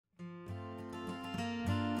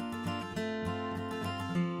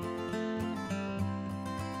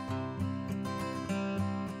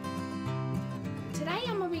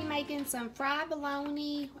making some fried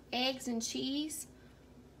bologna, eggs and cheese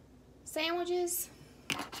sandwiches.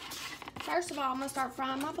 First of all, I'm gonna start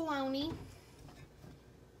frying my bologna.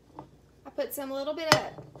 I put some little bit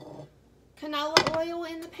of canola oil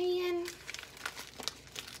in the pan.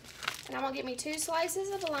 And I'm gonna get me 2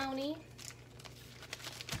 slices of bologna.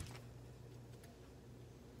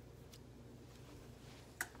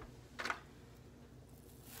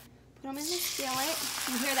 Put them in the skillet.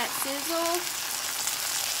 You hear that sizzle?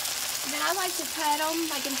 And then I like to cut them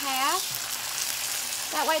like in half.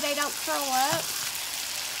 That way they don't curl up.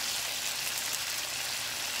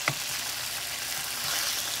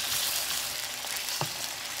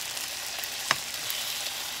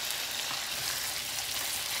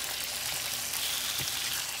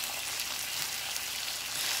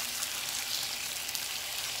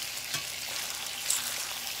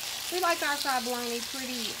 We like our fried bologna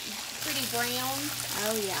pretty brown.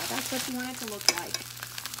 Oh yeah, that's what you want it to look like.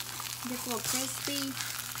 Just a little crispy.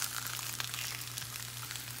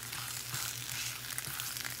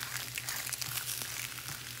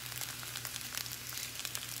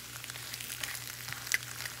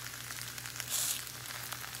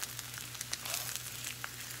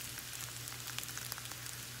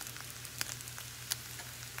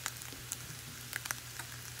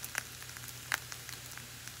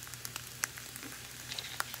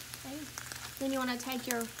 Then you want to take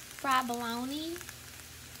your fried bologna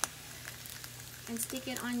and stick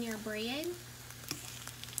it on your bread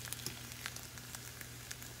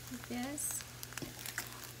like this.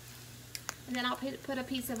 And then I'll put a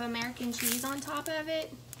piece of American cheese on top of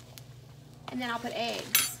it. And then I'll put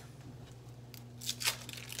eggs.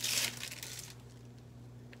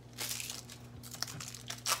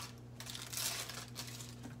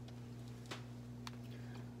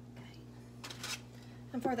 Okay.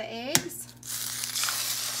 And for the eggs,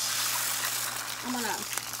 I'm gonna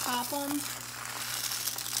pop them.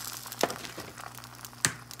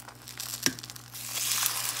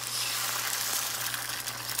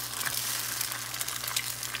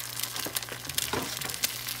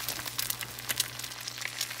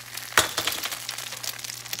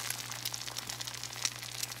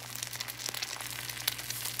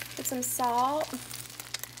 Put some salt.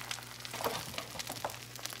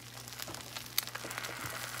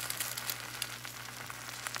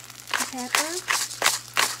 Pepper.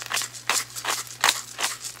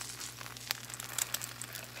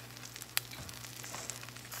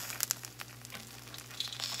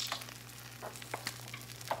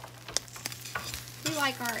 We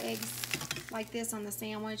like our eggs like this on the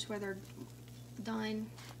sandwich where they're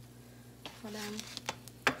done for them.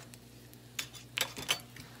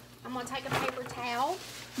 I'm going to take a paper towel,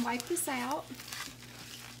 wipe this out.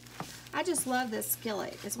 I just love this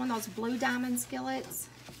skillet. It's one of those Blue Diamond skillets.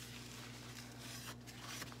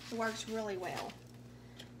 It works really well.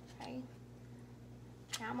 Okay.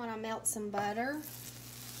 Now I'm going to melt some butter.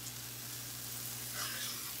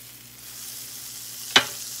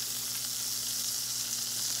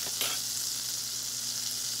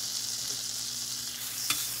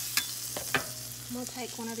 I'm going to take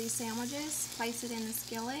one of these sandwiches, place it in the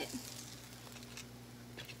skillet,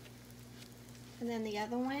 and then the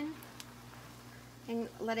other one, and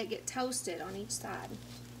let it get toasted on each side.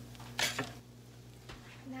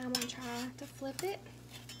 Now I'm going to try to flip it.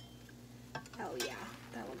 Oh yeah,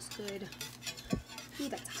 that looks good. Ooh,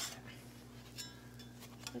 that's hot.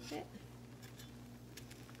 Flip it.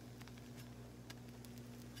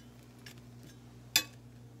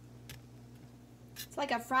 It's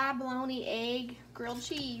like a fried bologna, egg, grilled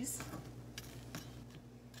cheese.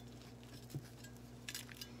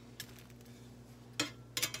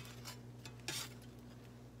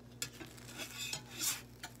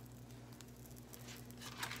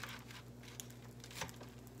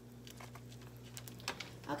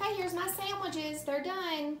 Okay, here's my sandwiches. They're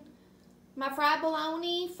done. My fried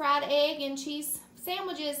bologna, fried egg, and cheese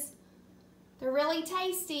sandwiches. They're really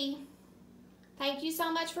tasty. Thank you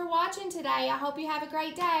so much for watching today. I hope you have a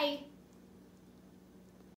great day.